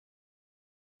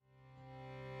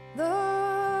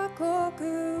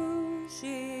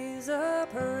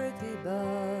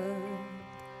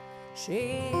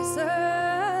She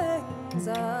sings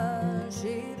as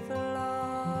she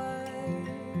flies.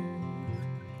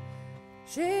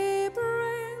 She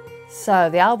brings. So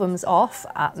the album's off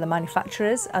at the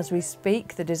manufacturers as we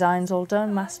speak. The design's all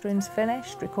done, mastering's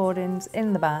finished, recording's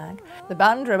in the bag. The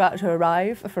band are about to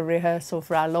arrive for rehearsal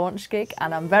for our launch gig,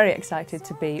 and I'm very excited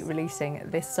to be releasing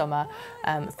this summer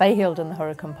Fay Hield and the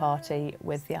Hurricane Party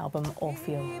with the album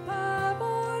Orfeo.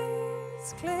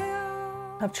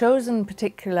 I've chosen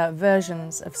particular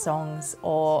versions of songs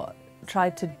or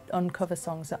tried to uncover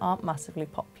songs that aren't massively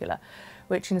popular,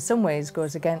 which in some ways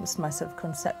goes against my sort of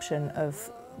conception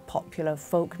of popular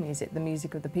folk music, the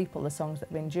music of the people, the songs that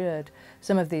have endured.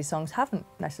 Some of these songs haven't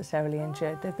necessarily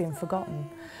endured, they've been forgotten.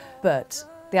 But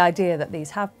the idea that these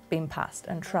have been passed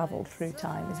and travelled through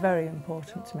time is very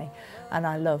important to me, and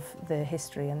I love the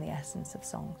history and the essence of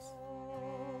songs.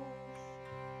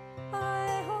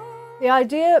 The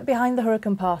idea behind the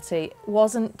Hurricane Party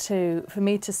wasn't for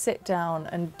me to sit down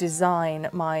and design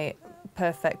my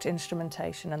perfect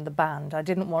instrumentation and the band. I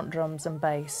didn't want drums and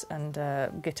bass and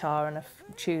a guitar and a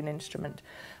tune instrument.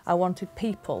 I wanted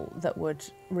people that would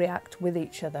react with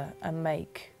each other and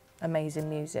make amazing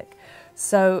music.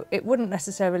 So it wouldn't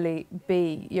necessarily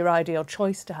be your ideal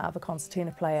choice to have a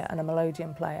concertina player and a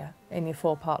melodeon player in your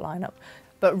four-part lineup.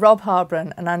 But Rob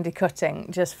Harbron and Andy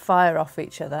Cutting just fire off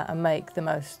each other and make the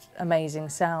most amazing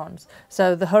sounds.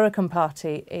 So the Hurricane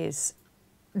Party is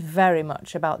very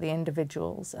much about the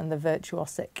individuals and the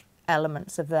virtuosic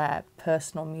elements of their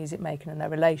personal music making and their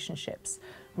relationships,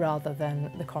 rather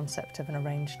than the concept of an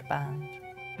arranged band.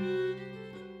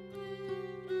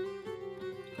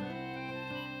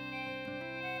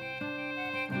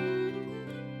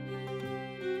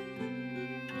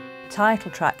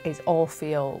 Title track is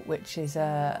Orfeo, which is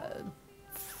a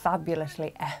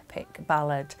fabulously epic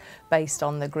ballad based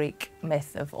on the Greek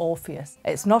myth of Orpheus.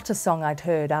 It's not a song I'd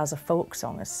heard as a folk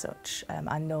song as such.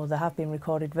 I know there have been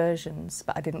recorded versions,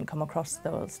 but I didn't come across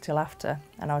those till after,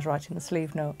 and I was writing the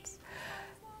sleeve notes.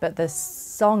 But the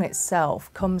song itself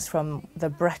comes from the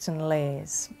Breton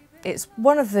Lays. It's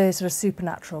one of the sort of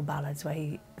supernatural ballads where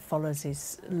he follows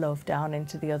his love down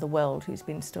into the other world, who's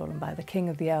been stolen by the king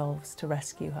of the elves to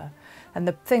rescue her. And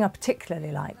the thing I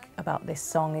particularly like about this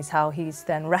song is how he's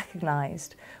then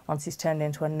recognised, once he's turned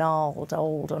into a gnarled,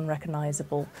 old,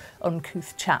 unrecognisable,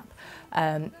 uncouth chap.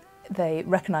 They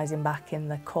recognise him back in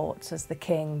the courts as the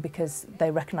king because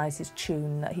they recognise his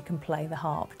tune, that he can play the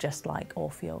harp just like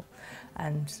Orfeo.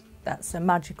 And that's a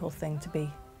magical thing to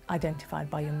be identified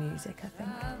by your music, I think.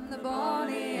 And the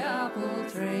bonny apple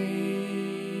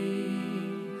tree,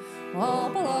 all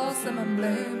blossom and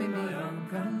bloom in my own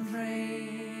country.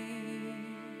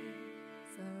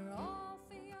 Sir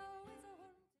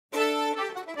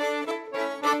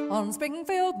Orfeo on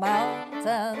Springfield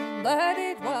Mountain, there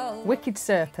did dwell. Wicked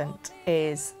Serpent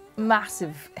is a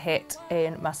massive hit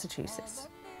in Massachusetts,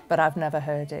 but I've never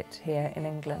heard it here in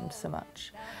England so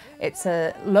much. It's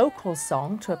a local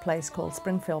song to a place called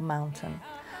Springfield Mountain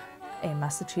in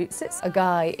Massachusetts. A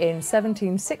guy in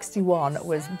 1761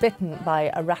 was bitten by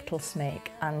a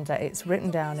rattlesnake, and it's written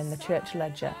down in the church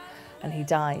ledger, and he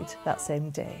died that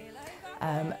same day.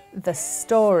 The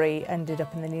story ended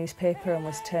up in the newspaper and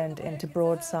was turned into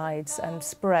broadsides and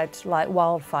spread like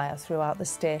wildfire throughout the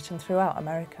state and throughout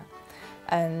America.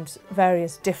 And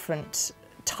various different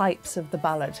types of the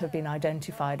ballad have been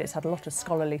identified. It's had a lot of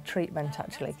scholarly treatment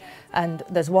actually, and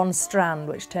there's one strand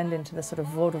which turned into the sort of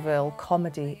vaudeville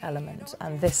comedy element,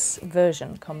 and this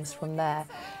version comes from there.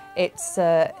 It's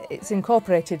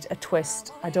incorporated a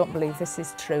twist. I don't believe this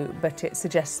is true, but it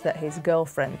suggests that his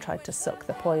girlfriend tried to suck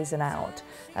the poison out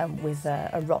with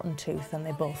a rotten tooth, and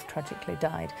they both tragically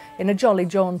died in a jolly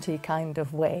jaunty kind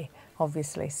of way,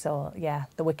 obviously. So yeah,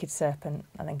 The Wicked Serpent,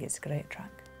 I think it's a great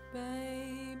track.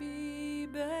 Baby,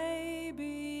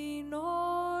 baby,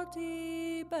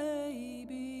 naughty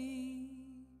baby.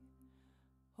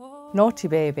 Oh. Naughty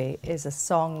Baby is a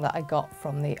song that I got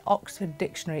from the Oxford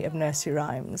Dictionary of Nursery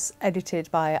Rhymes,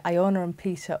 edited by Iona and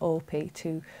Peter Opie,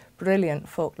 two brilliant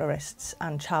folklorists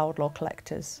and child law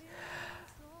collectors.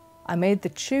 I made the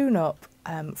tune up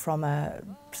from a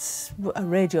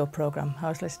radio programme I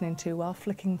was listening to while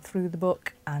flicking through the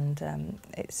book, and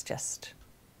it's just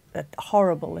a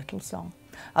horrible little song.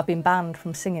 I've been banned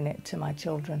from singing it to my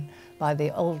children by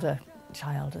the older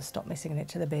child. Has stopped me singing it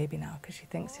to the baby now because she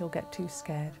thinks he'll get too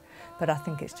scared. But I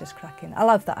think it's just cracking. I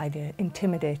love that idea,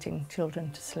 intimidating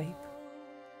children to sleep.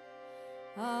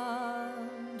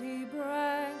 Auntie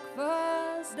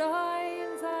breakfast,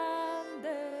 dines and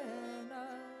dinners.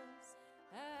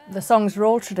 The songs are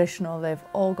all traditional. They've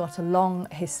all got a long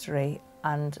history,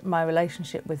 and my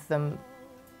relationship with them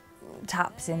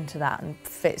taps into that and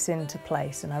fits into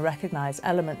place, and I recognise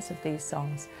elements of these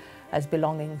songs as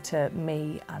belonging to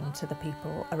me and to the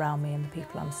people around me and the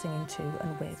people I'm singing to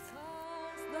and with.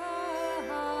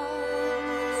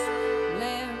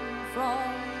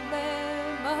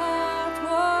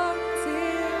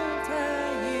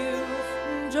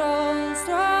 Just